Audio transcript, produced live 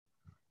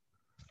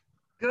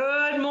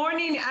Good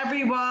morning,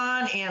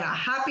 everyone, and a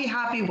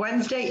happy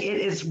Wednesday.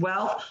 It is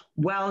Wealth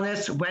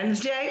Wellness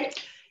Wednesday.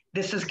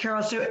 This is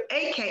Carol Sue,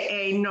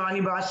 aka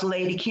Naughty Boss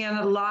Lady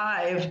Canada,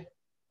 live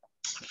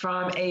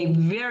from a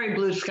very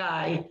blue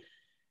sky,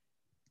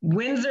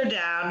 Windsor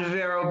down,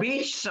 Vero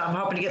Beach. So I'm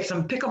hoping to get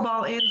some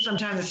pickleball in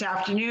sometime this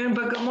afternoon.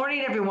 But good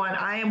morning, everyone.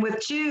 I am with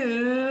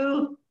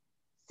two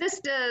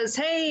sisters.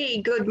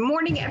 Hey, good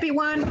morning,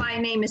 everyone. My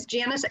name is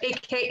Janice,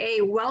 aka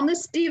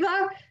Wellness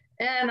Diva.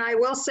 And I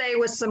will say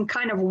with some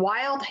kind of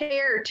wild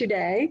hair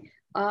today.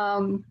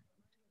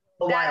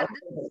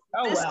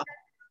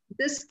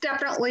 This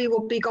definitely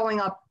will be going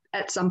up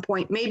at some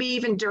point, maybe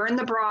even during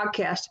the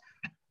broadcast.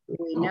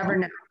 We never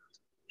know.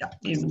 Yeah,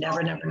 you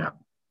never know.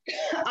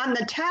 On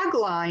the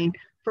tagline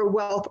for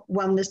Wealth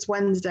Wellness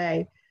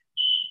Wednesday,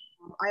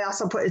 I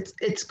also put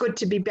it's good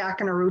to be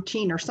back in a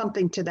routine or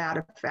something to that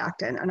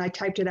effect. And I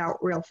typed it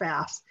out real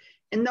fast.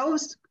 And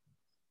those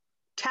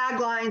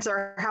taglines,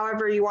 or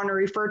however you want to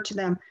refer to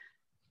them,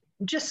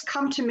 just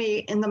come to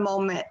me in the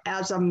moment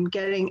as I'm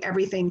getting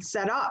everything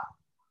set up.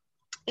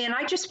 And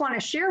I just want to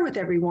share with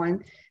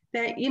everyone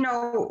that,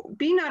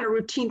 being on a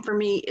routine for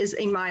me is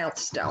a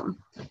milestone.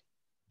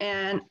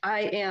 And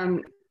my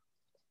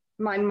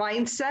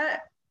mindset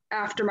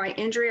after my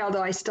injury,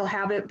 although I still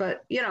have it,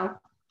 but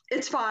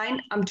it's fine.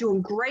 I'm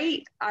doing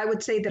great. I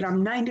would say that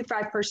I'm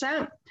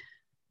 95%.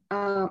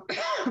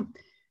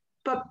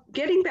 But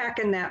getting back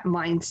in that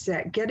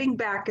mindset, getting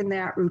back in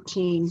that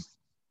routine,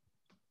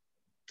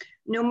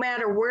 no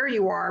matter where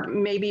you are,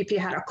 maybe if you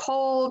had a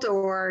cold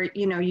or,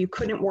 you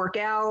couldn't work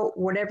out,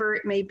 whatever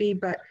it may be,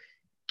 but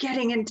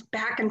getting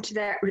back into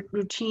that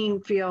routine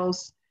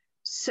feels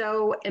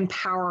so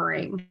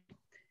empowering.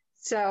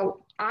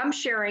 So I'm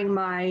sharing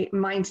my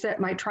mindset,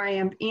 my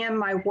triumph, and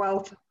my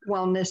wealth,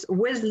 wellness,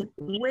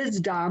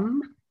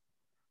 wisdom.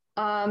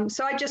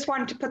 So I just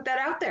wanted to put that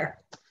out there.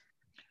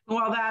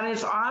 Well, that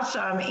is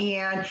awesome.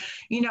 And,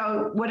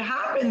 what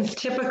happens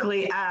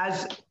typically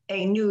as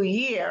a new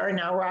year,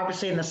 now we're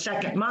obviously in the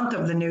second month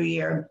of the new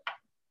year,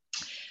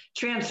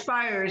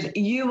 transpires,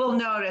 you will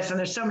notice, and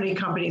there's so many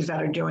companies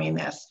that are doing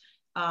this,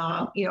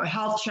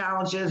 health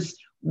challenges,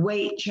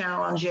 weight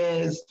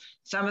challenges,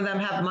 some of them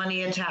have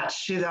money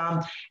attached to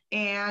them.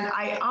 And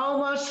I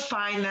almost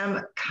find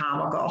them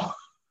comical.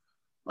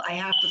 I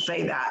have to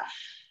say that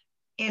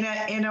in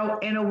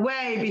a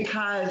way,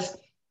 because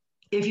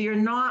if you're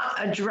not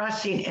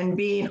addressing and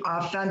being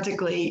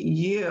authentically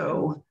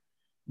you,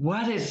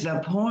 what is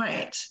the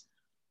point?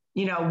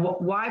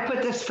 Why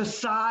put this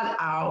facade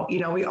out?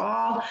 We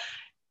all have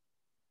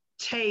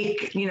to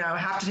take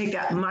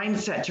that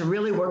mindset to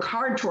really work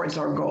hard towards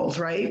our goals,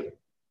 right?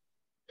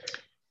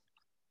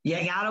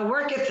 You got to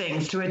work at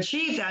things to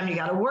achieve them. You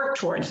got to work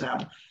towards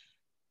them.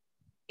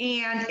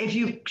 And if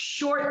you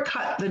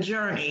shortcut the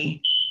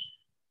journey,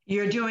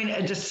 you're doing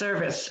a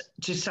disservice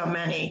to so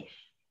many.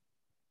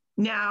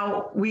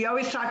 Now, we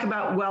always talk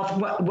about Wealth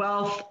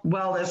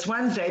Wellness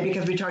Wednesday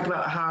because we talk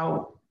about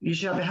how you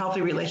should have a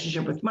healthy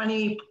relationship with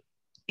money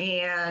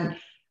and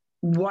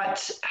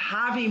what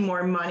having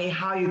more money,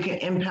 how you can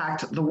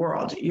impact the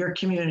world, your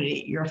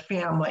community, your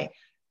family,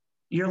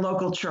 your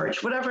local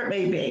church, whatever it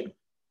may be.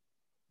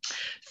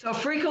 So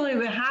frequently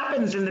what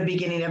happens in the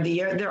beginning of the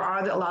year, there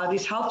are a lot of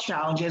these health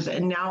challenges,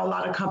 and now a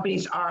lot of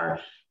companies are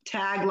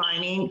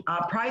taglining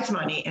prize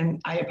money. And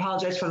I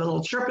apologize for the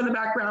little chirp in the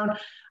background.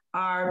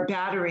 Our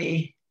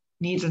battery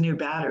needs a new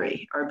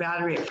battery. Our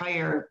battery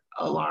fire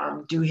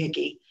alarm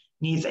doohickey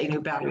needs a new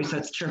battery, so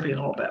it's chirping a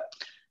little bit.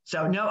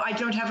 So no, I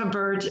don't have a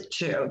bird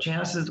too.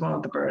 Janice is the one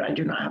with the bird. I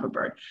do not have a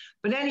bird.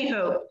 But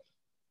anywho,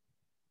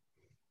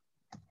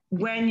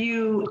 when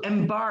you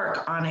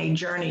embark on a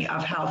journey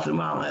of health and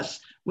wellness,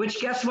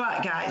 which guess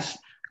what, guys?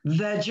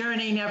 The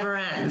journey never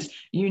ends.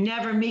 You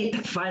never meet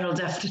the final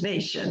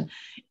destination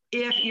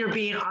if you're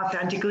being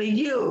authentically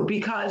you,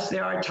 because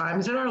there are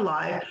times in our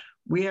life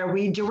where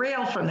we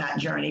derail from that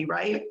journey,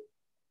 right?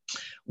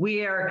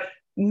 Where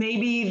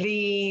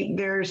maybe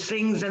there's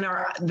things that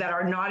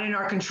are not in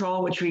our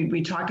control, which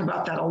we talk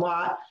about that a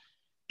lot.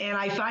 And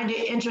I find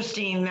it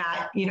interesting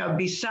that,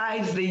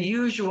 besides the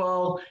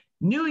usual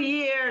new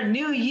year,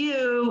 new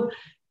you,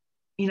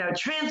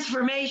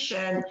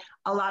 transformation,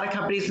 a lot of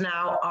companies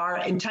now are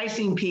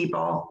enticing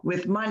people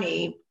with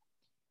money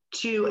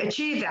to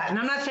achieve that. And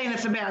I'm not saying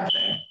it's a bad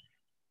thing.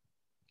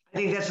 I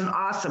think that's an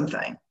awesome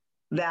thing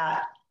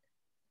that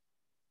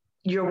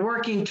you're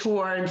working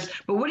towards,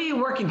 but what are you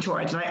working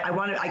towards? And I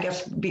want to, I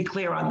guess, be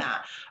clear on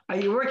that. Are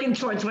you working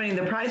towards winning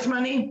the prize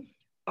money?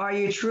 Or are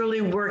you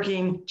truly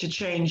working to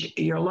change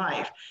your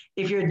life?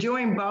 If you're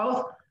doing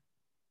both,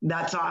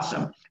 that's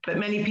awesome. But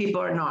many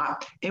people are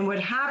not. And what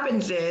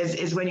happens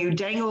is when you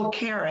dangle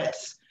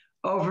carrots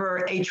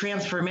over a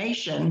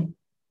transformation,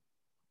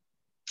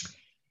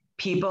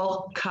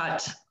 people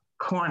cut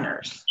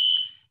corners.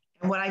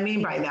 And what I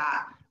mean by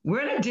that,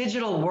 we're in a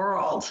digital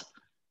world.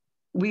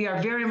 We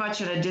are very much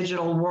in a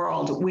digital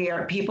world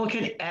where people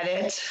can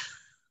edit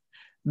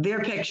their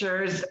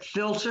pictures,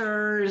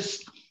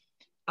 filters,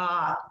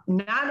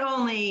 not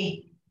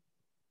only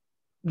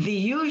the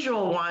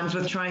usual ones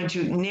with trying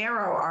to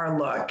narrow our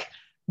look,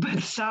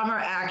 but some are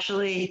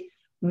actually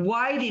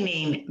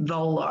widening the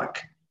look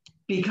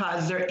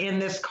because they're in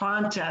this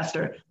contest,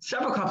 or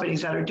several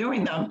companies that are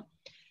doing them.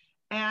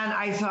 And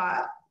I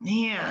thought,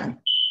 man,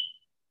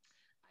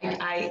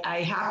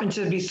 I happened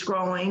to be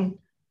scrolling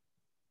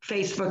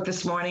Facebook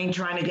this morning,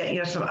 trying to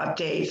get some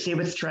updates, see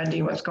what's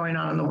trending, what's going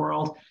on in the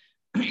world.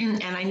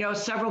 And I know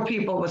several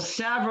people with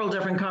several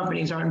different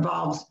companies are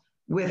involved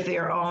with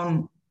their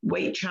own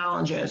weight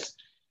challenges.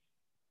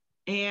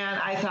 And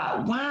I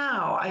thought,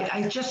 wow,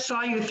 I just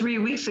saw you 3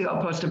 weeks ago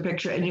post a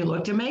picture and you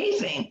looked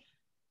amazing.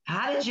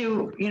 How did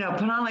you,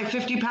 put on like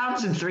 50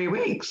 pounds in 3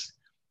 weeks?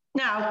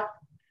 Now,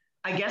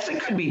 I guess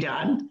it could be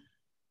done.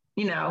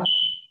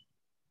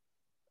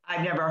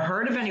 I've never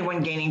heard of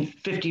anyone gaining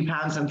 50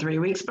 pounds in 3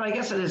 weeks, but I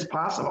guess it is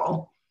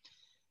possible.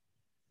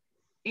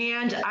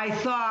 And I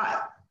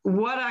thought,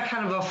 what a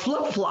kind of a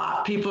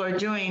flip-flop people are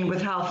doing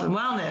with health and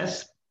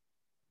wellness,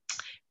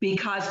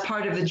 because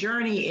part of the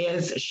journey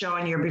is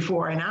showing your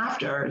before and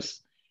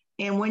afters.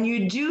 And when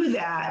you do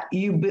that,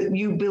 you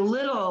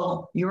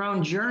belittle your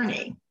own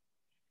journey,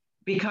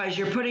 because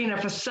you're putting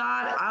a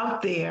facade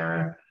out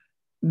there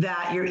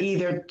that you're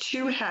either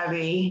too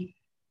heavy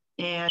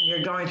and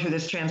you're going through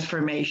this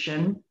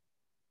transformation,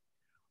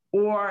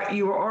 or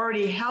you were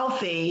already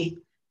healthy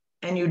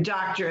and you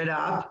doctor it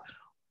up,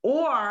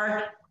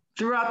 or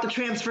throughout the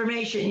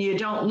transformation, you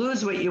don't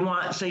lose what you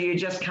want, so you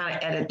just kind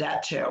of edit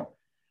that too.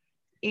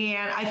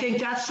 And I think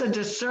that's the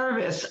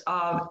disservice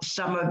of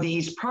some of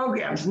these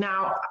programs.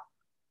 Now,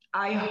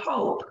 I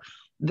hope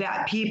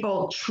that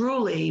people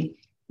truly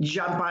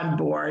jump on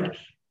board.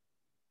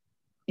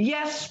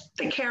 Yes,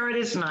 the carrot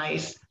is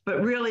nice,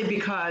 but really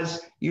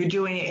because you're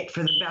doing it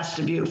for the best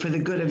of you, for the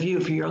good of you,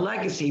 for your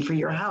legacy, for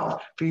your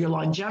health, for your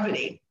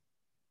longevity.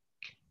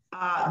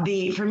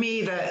 For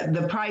me,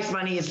 the prize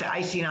money is the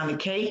icing on the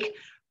cake.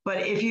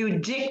 But if you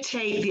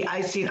dictate the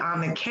icing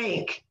on the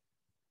cake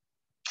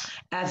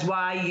as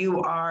why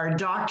you are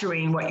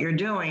doctoring what you're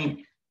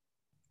doing,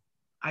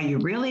 are you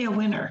really a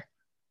winner?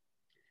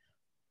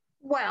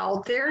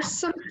 Well, there's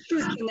some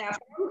truth in that.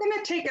 But I'm going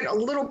to take it a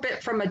little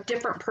bit from a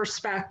different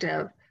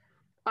perspective.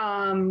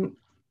 Oh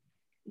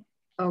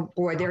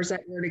boy, there's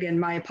that word again.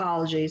 My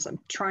apologies. I'm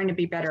trying to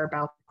be better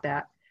about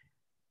that.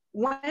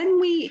 When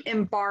we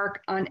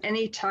embark on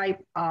any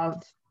type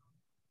of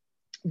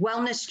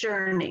wellness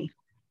journey,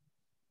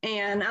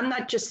 and I'm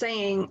not just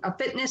saying a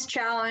fitness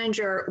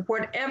challenge or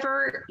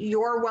whatever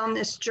your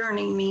wellness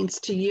journey means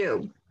to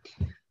you,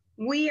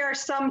 we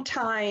always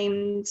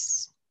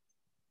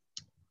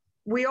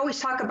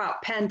talk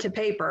about pen to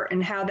paper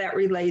and how that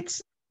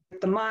relates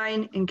with the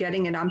mind and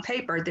getting it on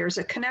paper. There's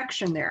a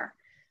connection there.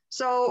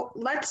 So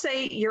let's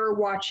say you're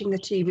watching the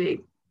TV.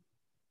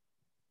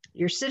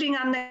 You're sitting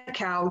on the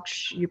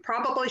couch. You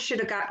probably should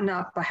have gotten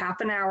up a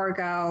half an hour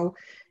ago.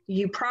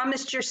 You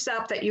promised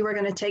yourself that you were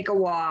going to take a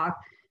walk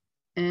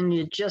and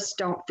you just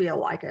don't feel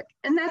like it.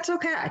 And that's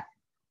okay.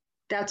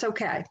 That's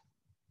okay.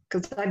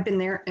 Because I've been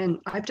there and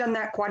I've done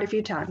that quite a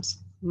few times.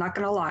 I'm not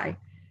going to lie.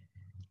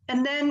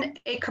 And then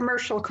a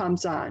commercial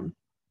comes on.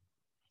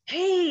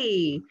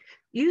 Hey,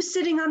 you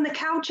sitting on the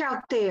couch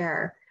out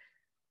there,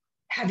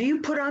 have you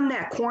put on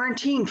that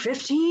Quarantine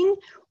 15?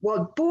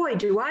 Well, boy,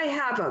 do I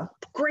have a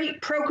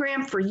great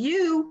program for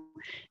you.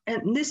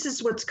 And this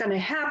is what's going to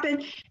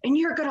happen. And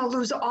you're going to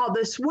lose all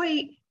this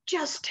weight.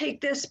 Just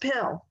take this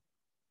pill.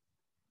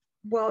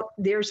 Well,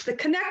 there's the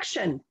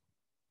connection.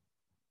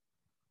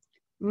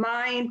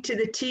 Mind to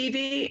the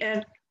TV,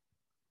 and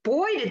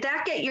boy, did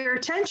that get your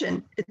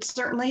attention. It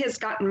certainly has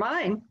gotten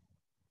mine.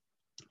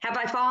 Have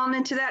I fallen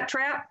into that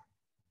trap?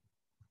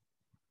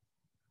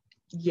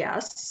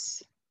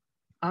 Yes,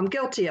 I'm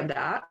guilty of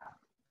that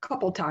a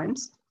couple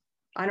times.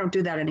 I don't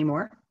do that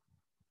anymore.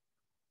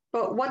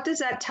 But what does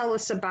that tell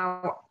us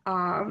about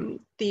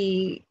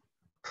the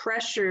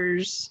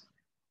pressures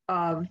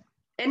of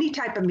any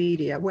type of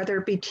media, whether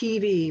it be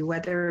TV,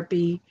 whether it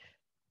be,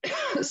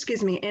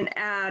 excuse me, an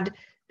ad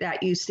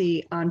that you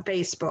see on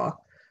Facebook,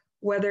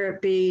 whether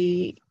it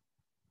be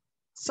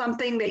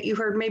something that you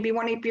heard maybe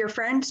one of your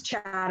friends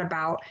chat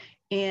about,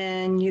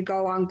 and you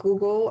go on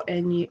Google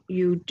and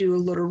you do a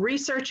little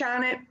research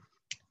on it.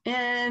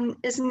 And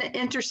isn't it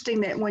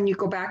interesting that when you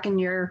go back in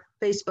your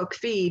Facebook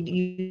feed,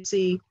 you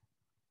see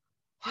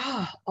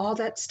all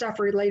that stuff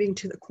relating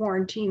to the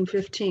Quarantine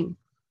 15?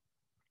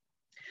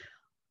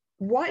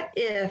 What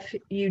if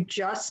you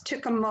just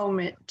took a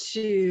moment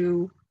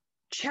to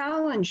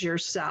challenge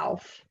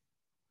yourself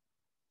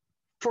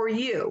for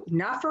you,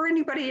 not for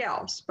anybody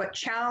else, but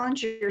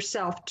challenge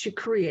yourself to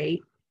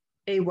create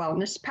a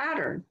wellness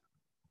pattern?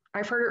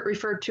 I've heard it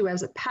referred to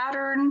as a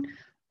pattern.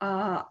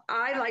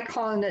 I like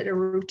calling it a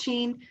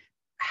routine.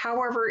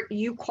 However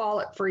you call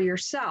it for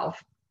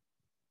yourself,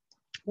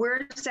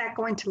 where is that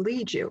going to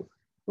lead you?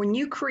 When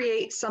you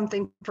create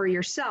something for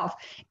yourself,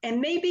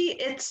 and maybe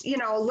it's,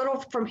 a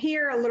little from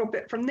here, a little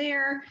bit from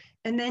there,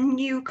 and then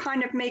you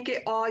kind of make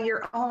it all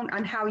your own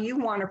on how you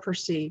want to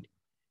proceed.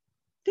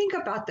 Think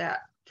about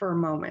that for a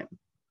moment.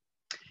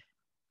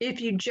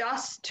 If you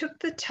just took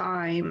the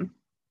time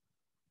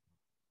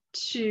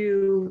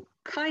to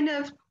kind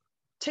of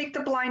take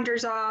the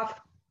blinders off,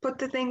 put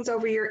the things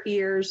over your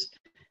ears.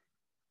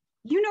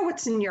 You know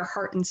what's in your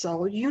heart and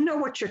soul. You know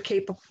what you're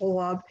capable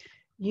of.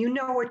 You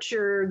know what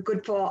your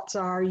good faults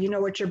are. You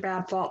know what your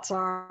bad faults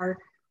are.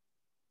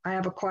 I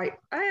have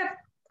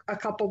a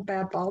couple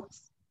bad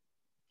faults.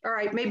 All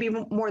right, maybe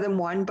more than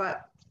one,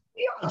 but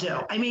we all do.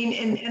 I mean,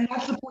 and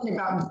that's the point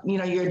about,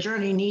 your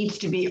journey needs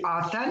to be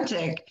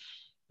authentic,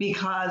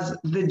 because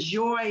the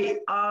joy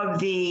of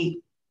the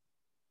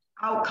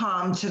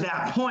outcome to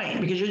that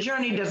point, because your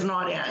journey does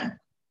not end.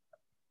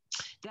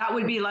 That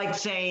would be like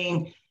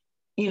saying,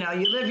 you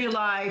live your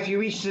life, you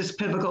reach this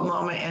pivotal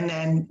moment, and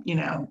then,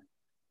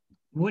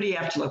 what do you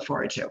have to look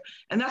forward to?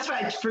 And that's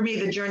why, for me,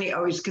 the journey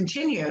always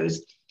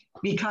continues,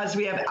 because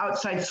we have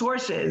outside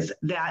sources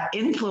that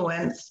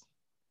influence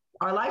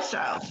our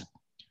lifestyles.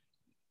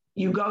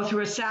 You go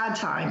through a sad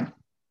time.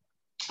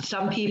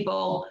 Some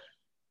people,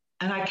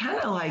 and I kind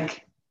of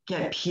like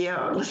get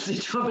Pierre listening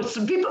to it, but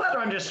some people that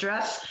are under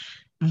stress,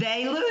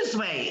 they lose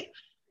weight.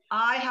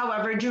 I,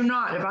 however, do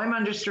not. If I'm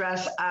under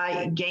stress,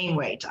 I gain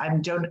weight. I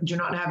do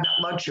not have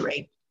that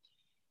luxury.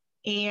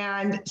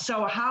 And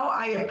so how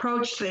I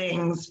approach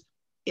things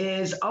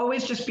is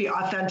always just be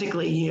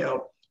authentically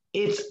you.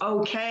 It's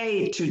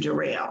okay to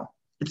derail.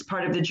 It's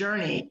part of the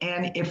journey.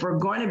 And if we're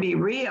going to be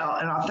real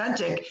and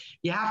authentic,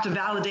 you have to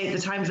validate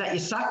the times that you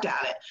sucked at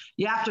it.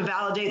 You have to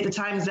validate the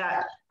times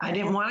that I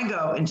didn't want to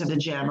go into the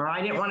gym, or I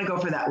didn't want to go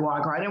for that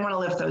walk, or I didn't want to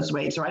lift those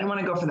weights, or I didn't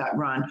want to go for that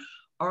run,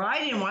 or I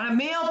didn't want to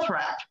meal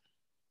prep.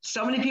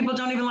 So many people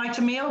don't even like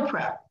to meal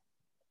prep.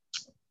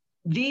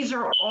 These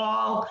are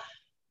all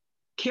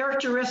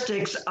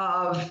characteristics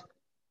of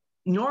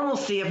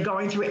normalcy of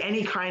going through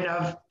any kind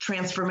of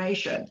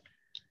transformation.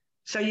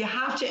 So you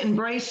have to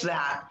embrace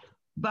that.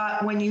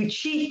 But when you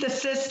cheat the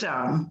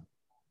system,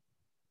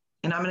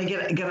 and I'm going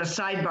to get a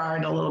sidebar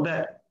in a little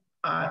bit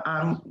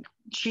on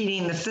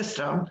cheating the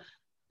system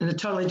in a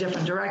totally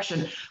different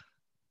direction.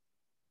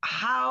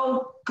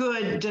 How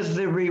good does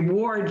the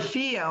reward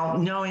feel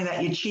knowing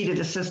that you cheated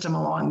the system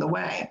along the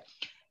way?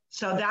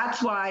 So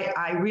that's why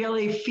I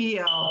really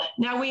feel,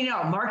 now we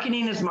know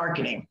marketing is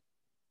marketing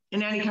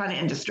in any kind of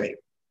industry.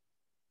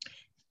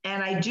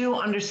 And I do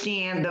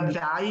understand the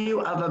value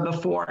of a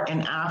before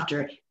and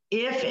after,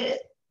 if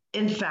it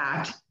in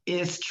fact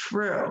is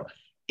true,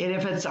 and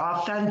if it's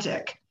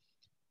authentic,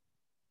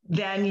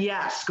 then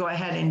yes, go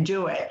ahead and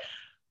do it.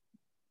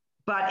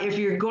 But if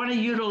you're going to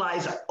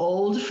utilize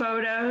old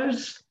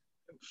photos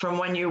from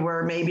when you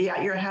were maybe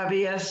at your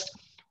heaviest,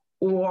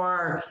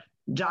 or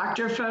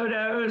doctor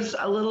photos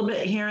a little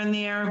bit here and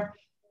there,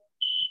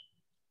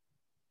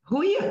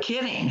 who are you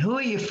kidding? Who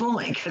are you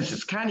fooling? Because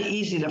it's kind of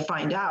easy to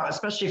find out,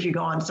 especially if you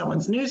go on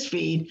someone's news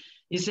feed.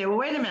 You say, well,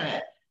 wait a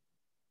minute.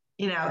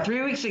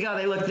 3 weeks ago,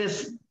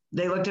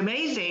 they looked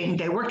amazing.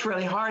 They worked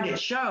really hard. It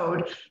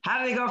showed. How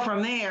do they go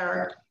from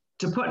there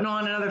to putting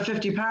on another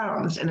 50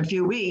 pounds in a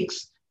few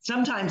weeks?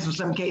 Sometimes in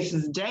some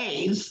cases,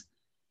 days.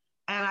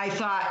 And I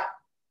thought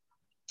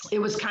it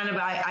was kind of,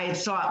 I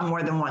saw it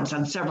more than once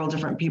on several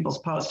different people's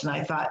posts. And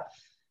I thought,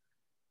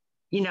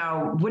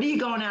 what are you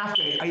going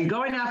after? Are you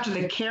going after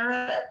the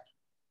carrot,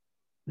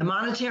 the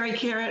monetary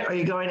carrot, or are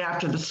you going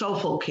after the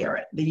soulful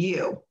carrot,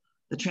 the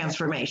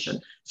transformation?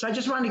 So I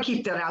just wanted to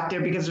keep that out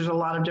there, because there's a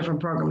lot of different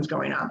programs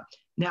going on.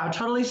 Now,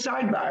 totally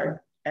sidebar,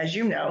 as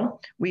you know,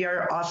 we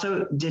are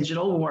also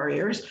digital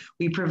warriors.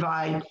 We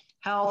provide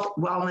health,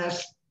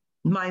 wellness,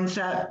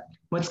 mindset,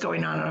 what's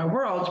going on in our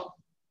world.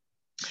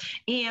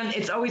 And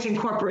it's always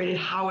incorporated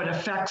how it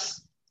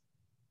affects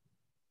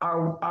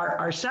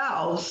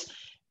ourselves,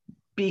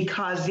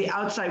 because the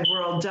outside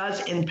world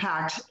does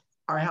impact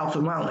our health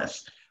and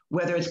wellness,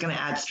 whether it's going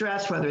to add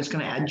stress, whether it's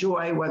going to add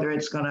joy, whether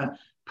it's going to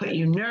put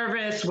you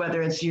nervous,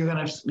 whether it's you're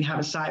going to have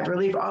a sigh of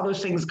relief. All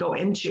those things go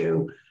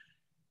into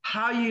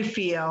how you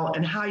feel,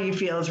 and how you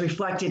feel is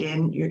reflected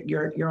in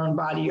your own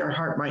body, your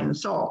heart, mind, and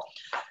soul.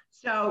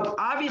 So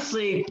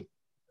obviously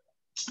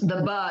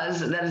the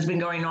buzz that has been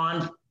going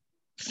on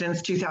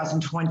since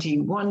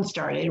 2021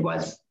 started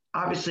was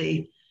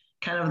obviously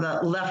kind of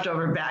the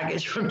leftover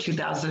baggage from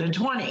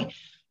 2020.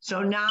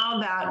 So now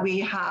that we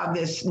have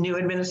this new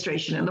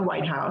administration in the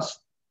White House,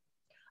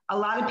 a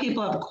lot of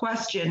people have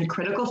questioned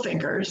critical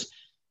thinkers.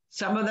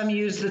 Some of them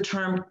use the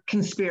term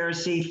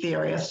conspiracy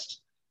theorist.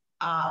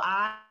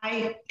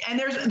 And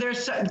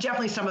there's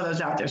definitely some of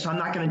those out there, so I'm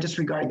not going to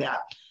disregard that.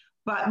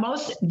 But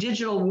most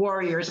digital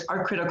warriors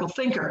are critical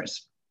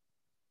thinkers,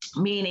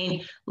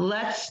 meaning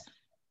let's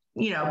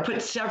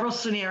put several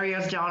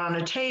scenarios down on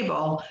a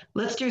table.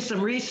 Let's do some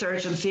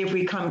research and see if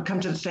we come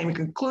to the same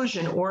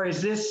conclusion, or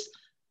is this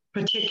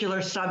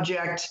particular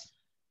subject,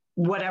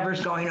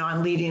 whatever's going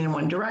on, leading in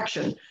one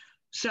direction.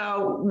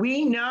 So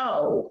we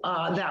know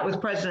that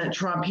with President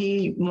Trump,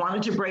 he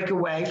wanted to break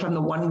away from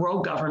the one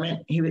world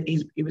government. He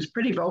was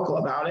pretty vocal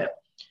about it.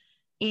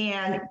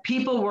 And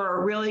people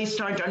were really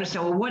starting to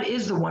understand, well, what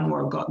is the one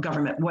world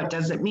government? What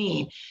does it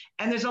mean?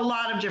 And there's a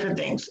lot of different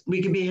things.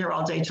 We could be here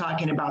all day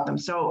talking about them.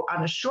 So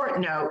on a short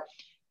note,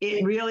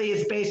 it really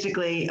is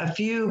basically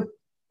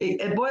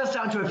it boils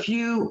down to a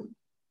few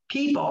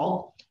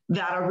people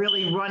that are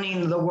really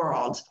running the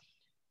world.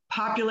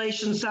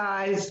 Population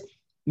size,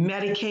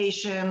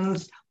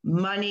 medications,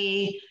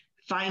 money,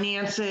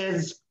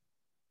 finances.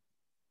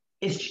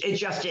 It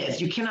just is.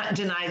 You cannot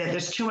deny that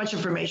there's too much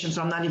information,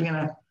 so I'm not even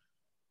going to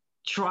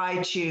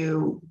try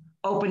to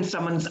open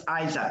someone's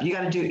eyes up. You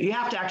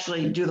have to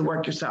actually do the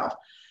work yourself.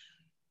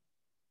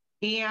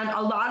 And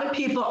a lot of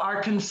people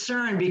are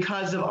concerned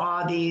because of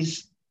all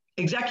these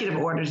executive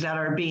orders that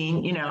are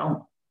being,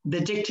 the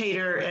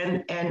dictator,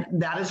 and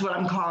that is what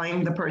I'm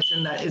calling the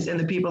person that is in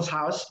the people's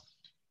house,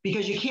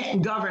 because you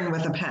can't govern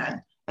with a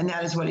pen, and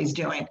that is what he's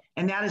doing.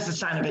 And that is the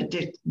sign of a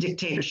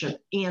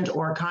dictatorship and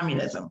or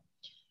communism.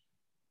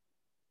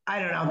 I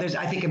don't know,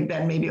 I think have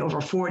been maybe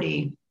over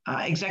 40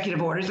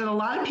 executive orders, and a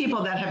lot of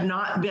people that have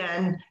not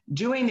been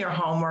doing their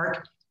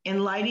homework,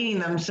 enlightening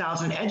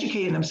themselves and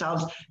educating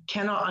themselves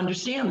cannot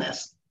understand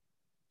this.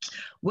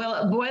 Well,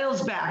 it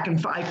boils back,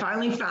 and I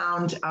finally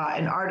found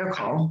an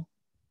article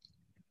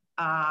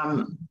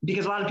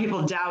because a lot of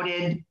people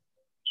doubted,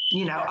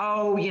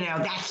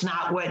 that's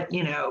not what,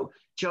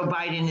 Joe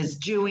Biden is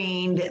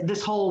doing.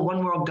 This whole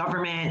one world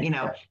government,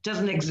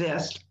 doesn't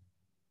exist.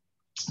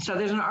 So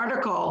there's an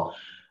article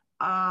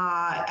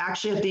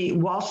actually at the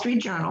Wall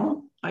Street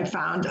Journal I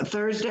found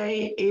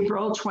Thursday,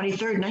 April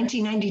 23rd,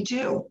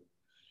 1992.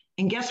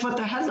 And guess what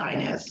the headline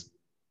is?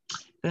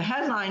 The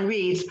headline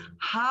reads,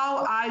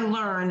 "How I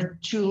Learned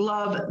to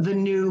Love the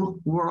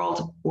New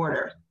World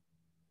Order."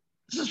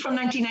 This is from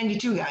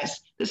 1992,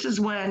 guys. This is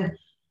when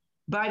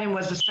Biden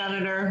was a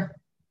senator,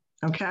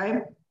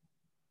 okay?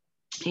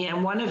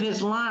 And one of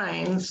his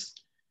lines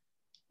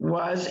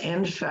was,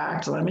 in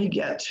fact, let me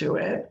get to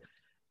it.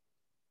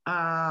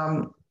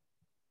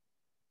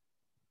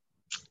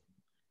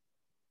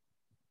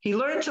 He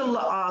learned to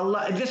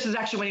love, this is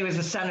actually when he was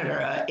a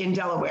senator in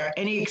Delaware,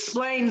 and he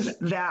explains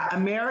that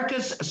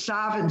America's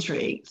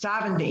sovereignty,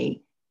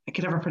 I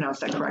can never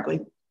pronounce that correctly,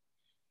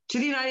 to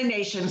the United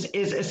Nations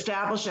is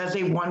established as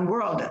a one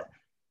world.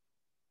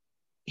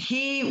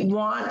 He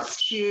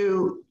wants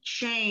to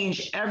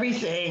change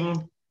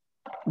everything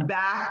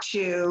back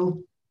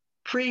to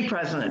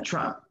pre-President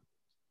Trump,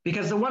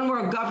 because the one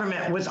world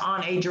government was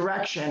on a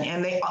direction,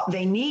 and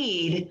they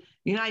need,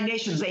 the United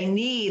Nations, they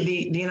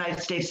need the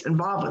United States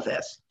involved with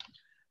this.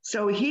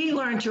 So he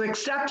learned to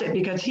accept it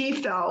because he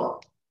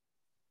felt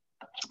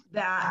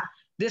that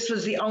this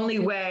was the only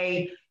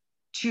way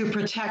to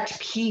protect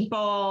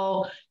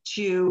people,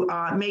 to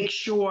make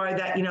sure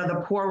that,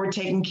 the poor were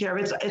taken care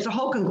of. It's a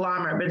whole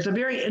conglomerate, but it's a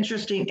very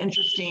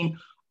interesting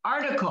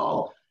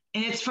article,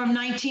 and it's from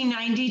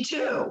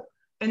 1992.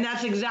 And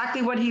that's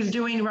exactly what he's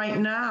doing right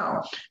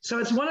now. So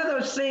it's one of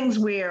those things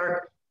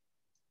where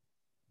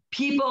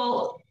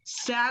people,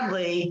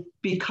 sadly,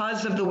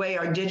 because of the way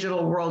our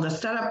digital world is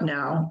set up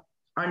now,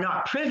 are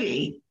not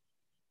privy.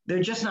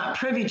 They're just not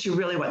privy to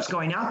really what's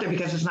going out there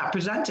because it's not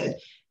presented.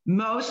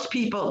 Most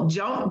people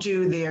don't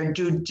do their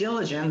due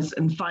diligence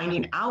in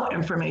finding out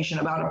information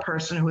about a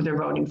person who they're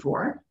voting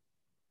for.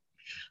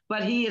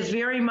 But he is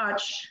very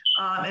much,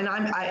 and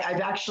I've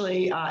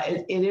actually,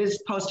 it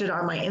is posted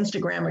on my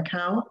Instagram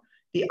account,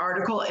 the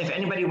article. If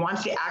anybody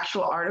wants the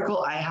actual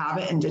article, I have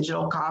it in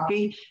digital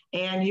copy,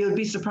 and you'd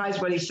be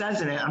surprised what he says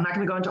in it. I'm not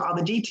going to go into all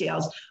the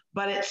details,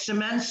 but it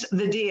cements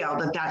the deal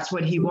that that's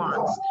what he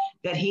wants,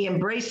 that he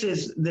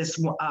embraces this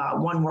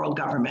one world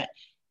government.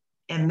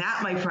 And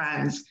that, my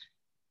friends,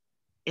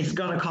 is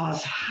going to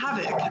cause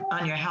havoc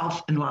on your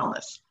health and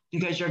wellness,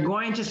 because you're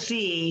going to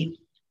see,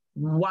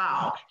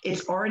 wow,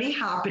 it's already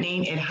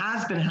happening. It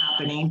has been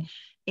happening,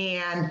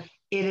 and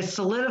it is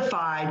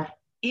solidified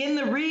in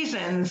the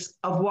reasons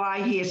of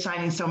why he is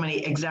signing so many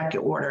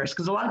executive orders.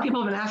 Because a lot of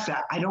people have been asked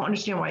that. I don't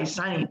understand why he's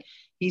signing.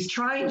 He's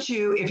trying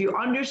to, if you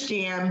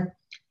understand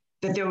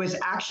that there was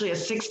actually a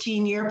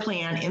 16-year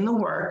plan in the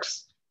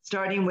works,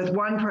 starting with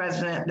one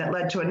president that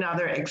led to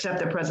another, except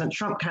that President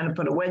Trump kind of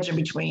put a wedge in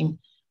between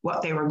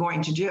what they were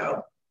going to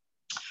do.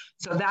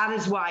 So that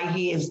is why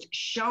he is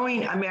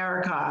showing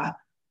America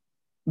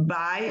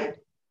by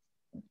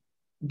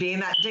being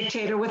that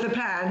dictator with a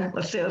pen.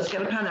 Let's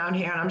get a pen out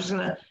here, and I'm just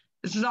gonna,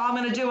 this is all I'm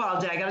gonna do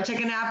all day. I gotta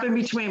take a nap in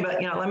between,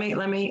 but let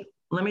me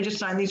just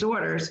sign these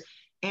orders.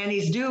 And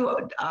he's due,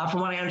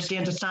 from what I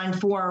understand, to sign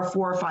four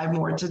or five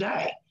more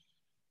today.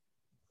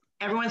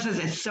 Everyone says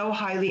it's so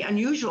highly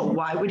unusual.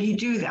 Why would he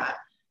do that?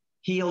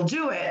 He'll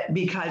do it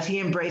because he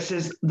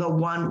embraces the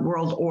one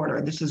world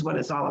order. This is what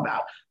it's all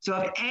about. So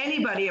if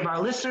anybody of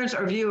our listeners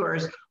or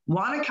viewers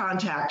want to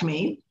contact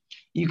me,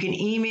 you can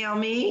email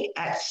me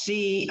at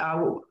I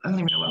don't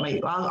even know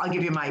what I'll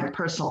give you my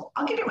personal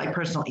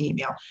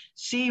email,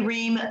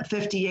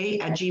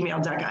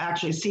 cream58@gmail.com,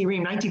 actually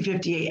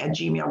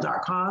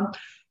cream1958@gmail.com.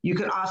 You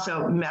could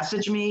also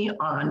message me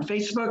on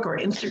Facebook or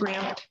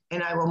Instagram,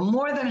 and I will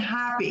more than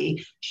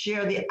happy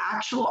share the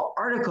actual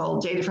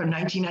article dated from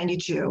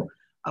 1992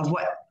 of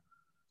what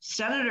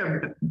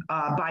Senator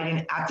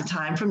Biden at the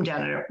time from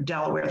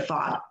Delaware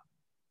thought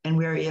and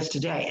where he is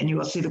today. And you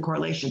will see the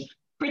correlation.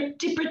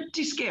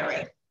 Pretty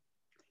scary.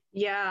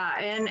 Yeah,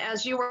 and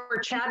as you were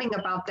chatting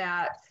about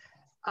that,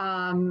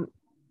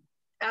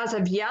 as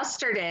of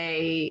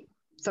yesterday,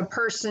 the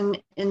person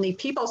in the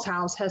People's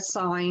House has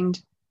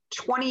signed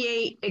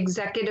 28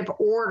 executive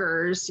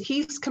orders.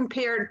 He's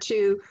compared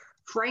to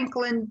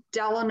Franklin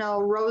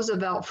Delano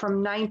Roosevelt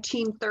from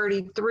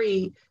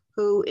 1933,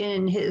 who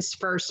in his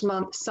first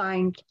month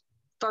signed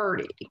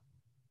 30.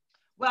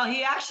 Well,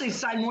 he actually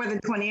signed more than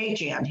 28,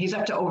 Jan. He's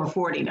up to over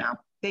 40 now.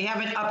 They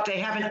haven't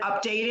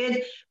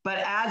updated, but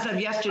as of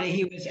yesterday,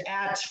 he was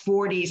at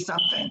 40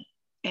 something.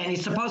 And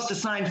he's supposed to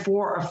sign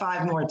 4 or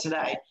 5 more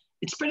today.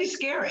 It's pretty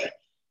scary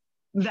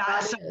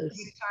that somebody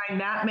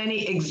signed that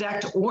many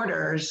exec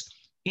orders.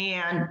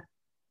 And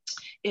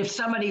if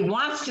somebody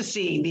wants to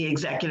see the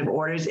executive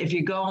orders, if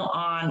you go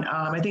on,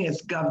 I think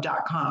it's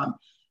gov.com,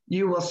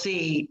 you will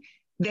see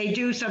they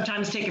do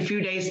sometimes take a few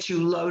days to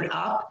load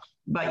up,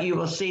 but you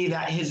will see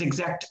that his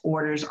exec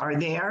orders are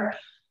there.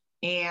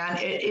 And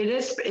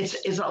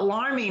it's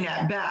alarming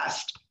at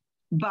best,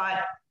 but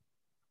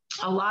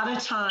a lot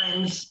of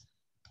times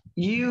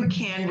you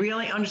can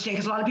really understand,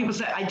 because a lot of people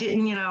say, I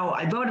didn't,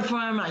 I voted for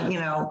him,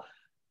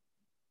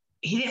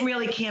 he didn't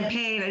really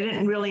campaign, I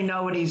didn't really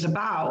know what he's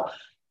about.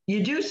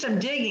 You do some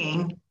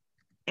digging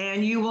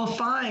and you will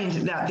find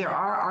that there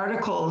are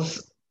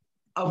articles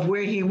of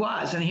where he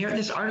was. And here,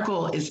 this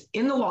article is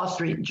in the Wall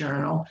Street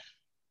Journal,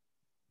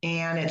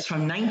 and it's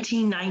from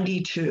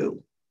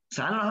 1992.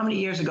 So I don't know how many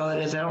years ago that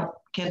is.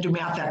 Can't do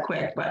math that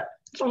quick, but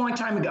it's a long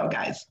time ago,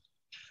 guys.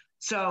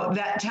 So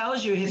that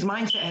tells you his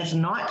mindset has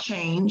not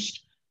changed.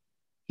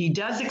 He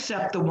does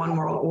accept the one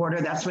world order.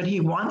 That's what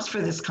he wants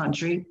for this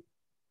country,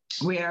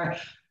 where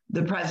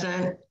the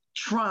President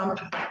Trump,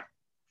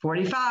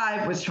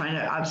 45, was trying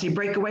to obviously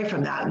break away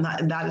from that.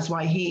 And that is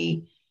why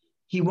he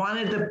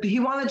wanted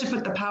to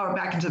put the power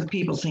back into the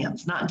people's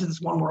hands, not into this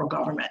one world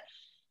government.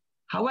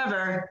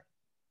 However,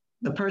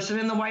 the person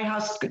in the White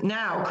House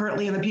now,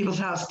 currently in the People's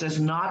House, does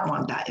not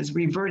want that, is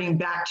reverting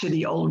back to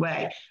the old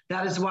way.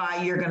 That is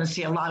why you're going to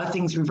see a lot of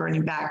things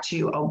reverting back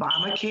to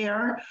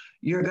Obamacare.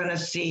 You're going to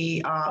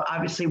see,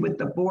 obviously, with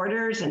the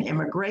borders and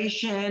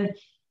immigration,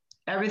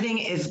 everything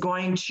is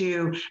going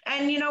to,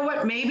 and you know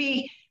what,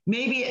 maybe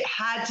it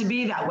had to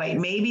be that way.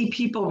 Maybe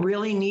people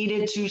really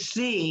needed to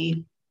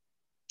see,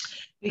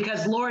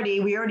 because Lordy,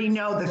 we already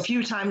know the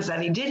few times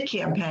that he did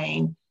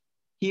campaign,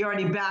 he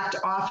already backed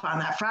off on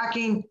that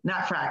fracking,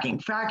 not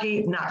fracking,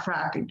 fracking, not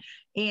fracking.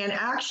 And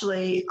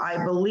actually,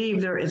 I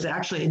believe there is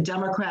actually a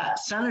Democrat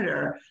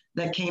senator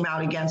that came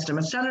out against him,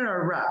 a senator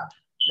or rep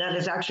that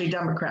is actually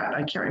Democrat.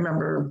 I can't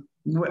remember.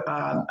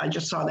 I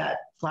just saw that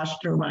flash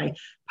through my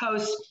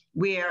post,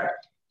 where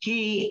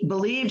he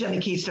believed in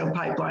the Keystone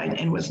Pipeline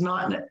and was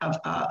not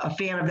a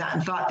fan of that,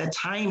 and thought the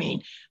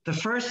timing, the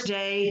first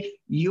day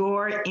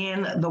you're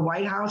in the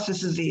White House,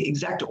 this is the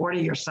exec order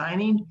you're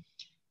signing.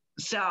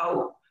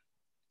 So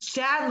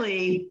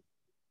sadly,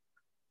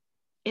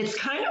 it's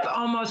kind of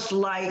almost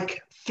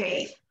like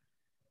faith.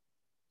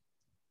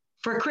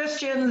 For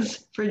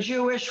Christians, for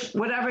Jewish,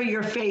 whatever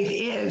your faith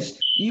is,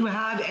 you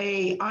have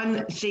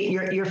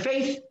your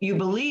faith, you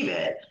believe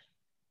it,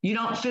 you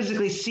don't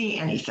physically see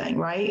anything,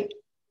 right?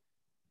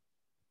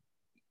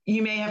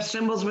 You may have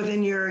symbols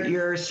within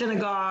your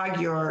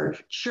synagogue, your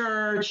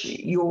church,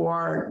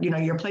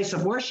 your place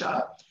of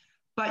worship,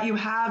 but you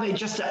have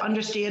just an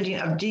understanding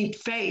of deep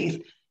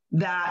faith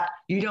that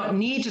you don't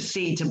need to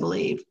see to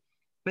believe.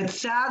 But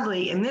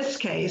sadly, in this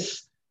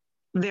case,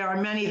 there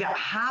are many that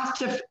have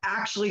to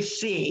actually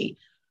see.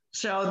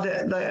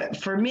 So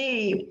for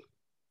me,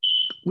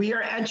 we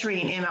are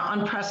entering in an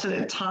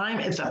unprecedented time.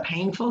 It's a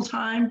painful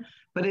time,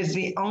 but it's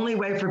the only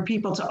way for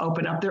people to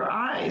open up their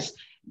eyes.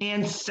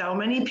 And so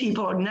many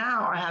people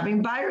now are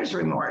having buyer's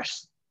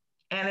remorse,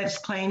 and it's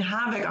playing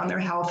havoc on their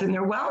health and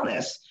their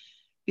wellness,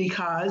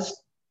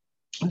 because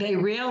they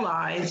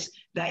realize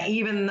that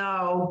even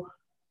though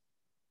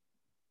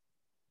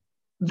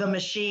the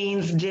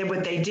machines did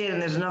what they did,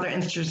 and there's another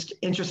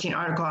interesting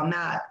article on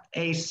that,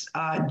 a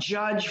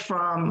judge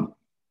from,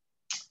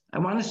 I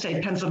want to say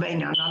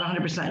Pennsylvania, I'm not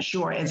 100%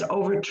 sure, has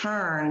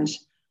overturned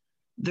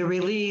the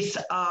release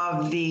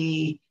of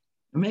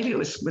maybe it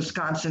was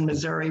Wisconsin,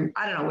 Missouri,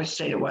 I don't know which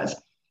state it was.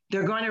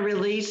 They're going to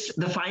release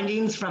the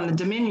findings from the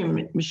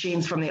Dominion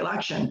machines from the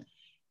election.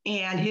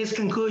 And his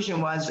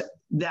conclusion was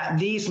that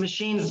these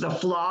machines, the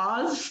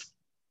flaws,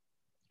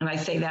 and I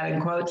say that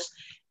in quotes,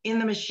 in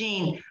the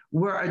machine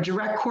were a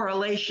direct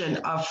correlation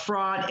of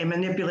fraud and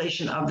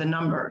manipulation of the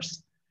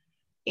numbers.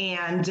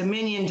 And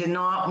Dominion did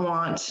not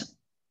want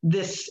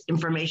this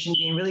information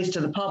being released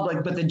to the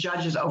public, but the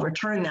judges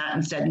overturned that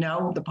and said,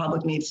 no, the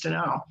public needs to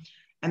know.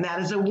 And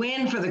that is a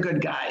win for the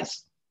good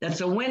guys.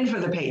 That's a win for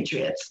the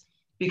patriots,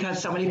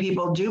 because so many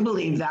people do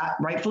believe that,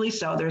 rightfully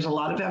so. There's a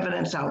lot of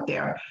evidence out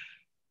there.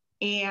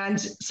 And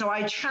so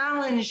I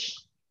challenge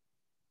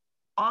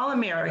all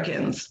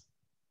Americans,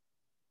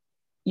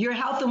 your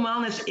health and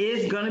wellness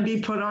is going to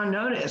be put on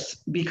notice,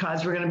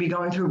 because we're going to be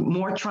going through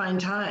more trying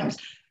times.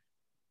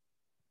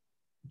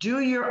 Do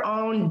your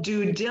own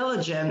due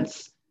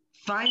diligence,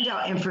 find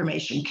out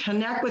information,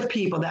 connect with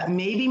people that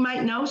maybe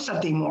might know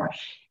something more.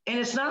 And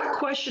it's not a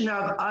question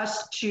of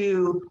us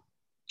to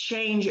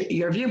change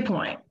your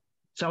viewpoint.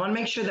 So I want to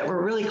make sure that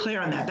we're really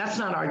clear on that. That's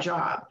not our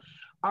job.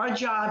 Our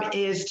job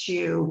is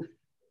to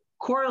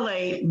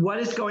correlate what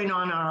is going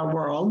on in our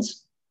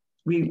worlds.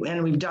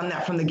 We've done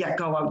that from the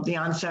get-go of the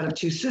onset of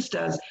Two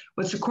Sisters,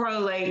 was to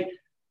correlate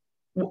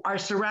our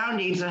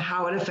surroundings and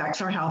how it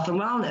affects our health and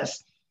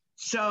wellness.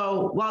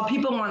 So while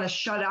people want to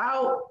shut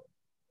out,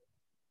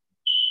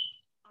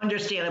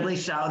 understandably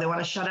so, they want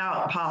to shut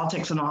out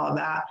politics and all of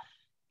that,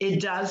 it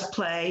does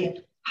play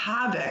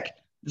havoc.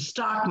 The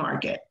stock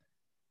market,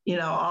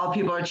 all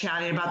people are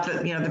chatting about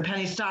the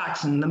penny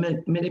stocks and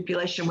the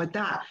manipulation with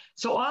that.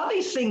 So all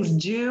these things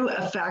do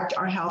affect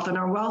our health and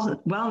our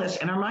wellness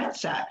and our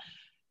mindset.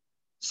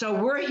 So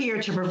we're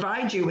here to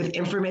provide you with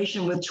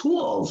information, with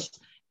tools.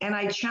 And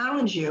I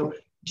challenge you,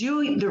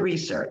 do the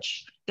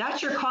research.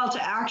 That's your call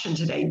to action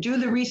today. Do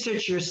the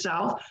research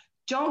yourself.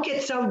 Don't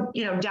get so,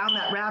 down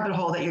that rabbit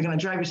hole that you're going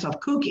to drive yourself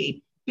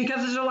kooky,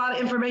 because there's a lot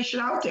of information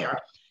out there.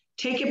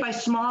 Take it by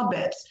small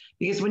bits,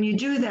 because when you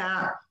do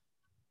that,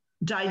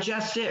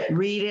 digest it,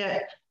 read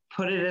it,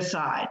 put it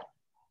aside.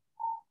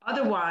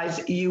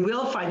 Otherwise, you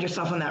will find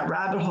yourself in that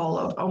rabbit hole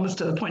of almost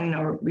to the point of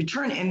no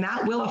return, and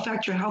that will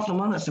affect your health and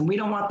wellness, and we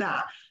don't want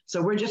that.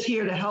 So we're just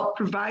here to help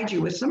provide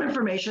you with some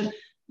information,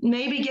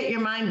 maybe get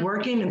your mind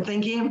working and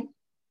thinking.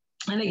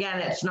 And again,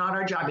 it's not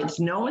our job. It's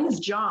no one's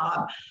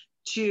job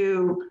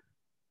to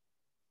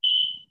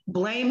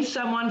blame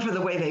someone for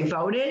the way they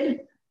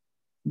voted,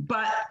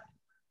 but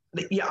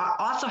you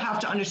also have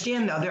to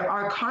understand, though, there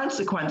are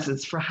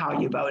consequences for how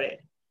you voted.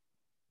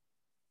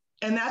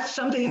 And that's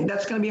something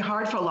that's going to be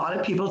hard for a lot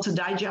of people to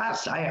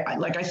digest.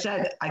 Like I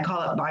said, I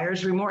call it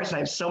buyer's remorse. I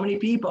have so many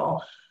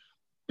people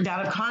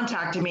that have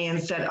contacted me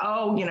and said,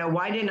 oh,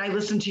 why didn't I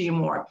listen to you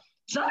more?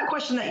 It's not a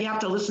question that you have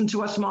to listen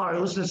to us more or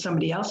listen to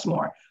somebody else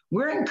more.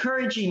 We're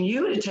encouraging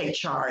you to take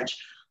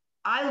charge.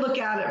 I look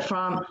at it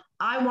from,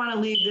 I want to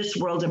leave this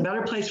world a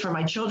better place for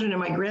my children and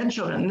my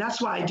grandchildren. And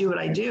that's why I do what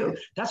I do.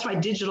 That's why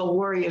digital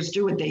warriors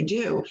do what they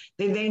do.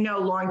 They know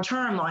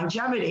long-term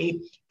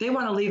longevity. They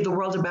want to leave the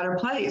world a better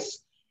place.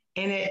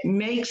 And it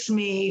makes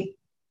me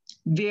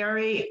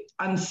very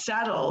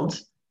unsettled,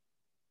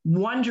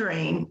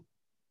 wondering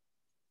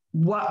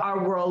what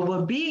our world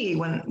will be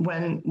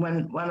when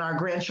our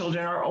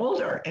grandchildren are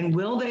older, and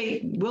will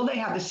they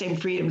have the same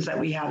freedoms that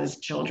we had as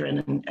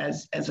children and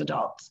as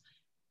adults?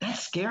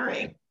 That's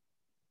scary.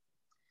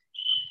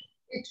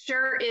 It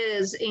sure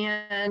is.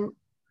 And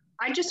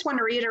I just want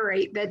to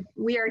reiterate that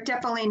we are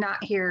definitely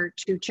not here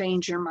to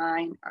change your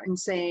mind and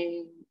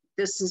say,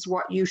 this is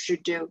what you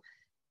should do.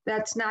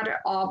 That's not at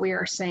all we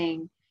are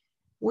saying.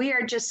 We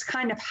are just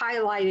kind of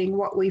highlighting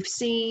what we've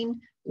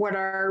seen, what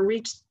our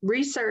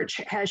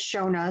research has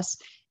shown us.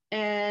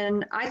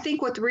 And I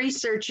think with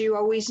research, you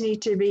always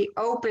need to be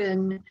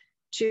open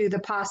to the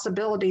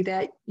possibility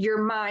that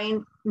your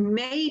mind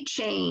may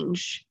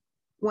change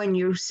when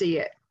you see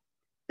it.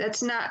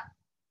 That's not,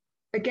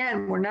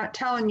 again, we're not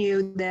telling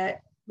you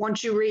that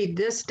once you read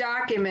this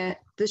document,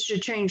 this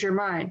should change your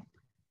mind.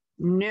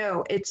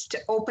 No, it's to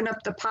open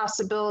up the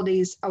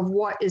possibilities of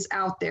what is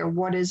out there,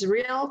 what is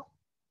real,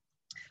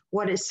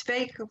 what is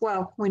fake.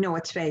 Well, we know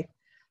it's fake,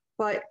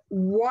 but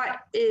what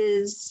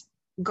is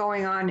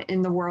going on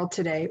in the world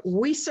today?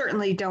 We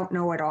certainly don't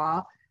know it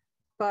all,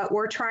 but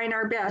we're trying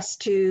our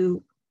best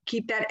to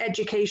keep that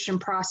education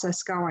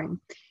process going.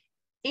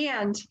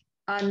 And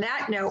on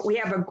that note, we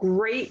have a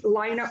great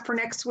lineup for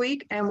next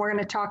week, and we're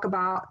going to talk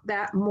about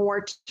that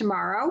more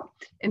tomorrow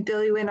and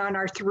fill you in on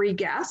our 3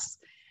 guests.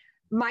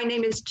 My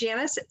name is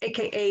Janice,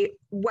 aka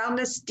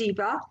Wellness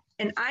Diva,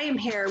 and I am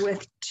here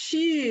with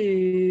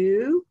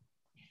 2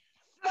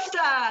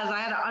 sisters. I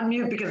had to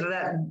unmute because of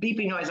that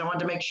beeping noise. I wanted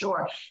to make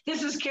sure.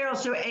 This is Carol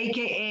Sue,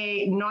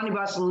 aka Naughty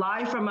Boss,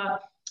 live from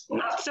a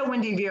not so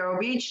windy Vero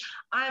Beach.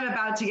 I'm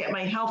about to get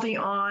my healthy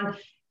on,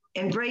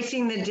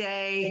 embracing the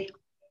day,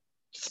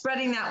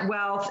 spreading that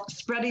wealth,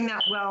 spreading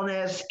that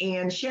wellness,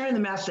 and sharing the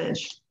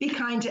message. Be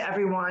kind to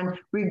everyone,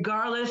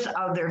 regardless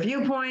of their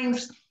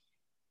viewpoints.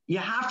 You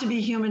have to be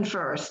human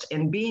first,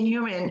 and being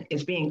human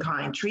is being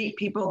kind. Treat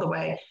people the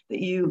way that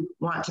you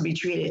want to be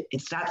treated.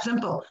 It's that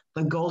simple.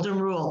 The golden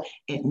rule.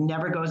 It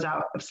never goes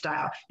out of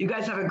style. You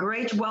guys have a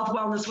great Wealth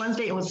Wellness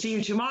Wednesday, and we'll see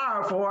you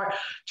tomorrow for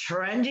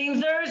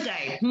Trending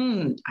Thursday.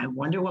 I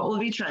wonder what will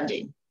be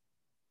trending.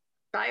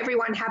 Bye,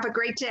 everyone. Have a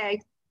great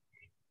day.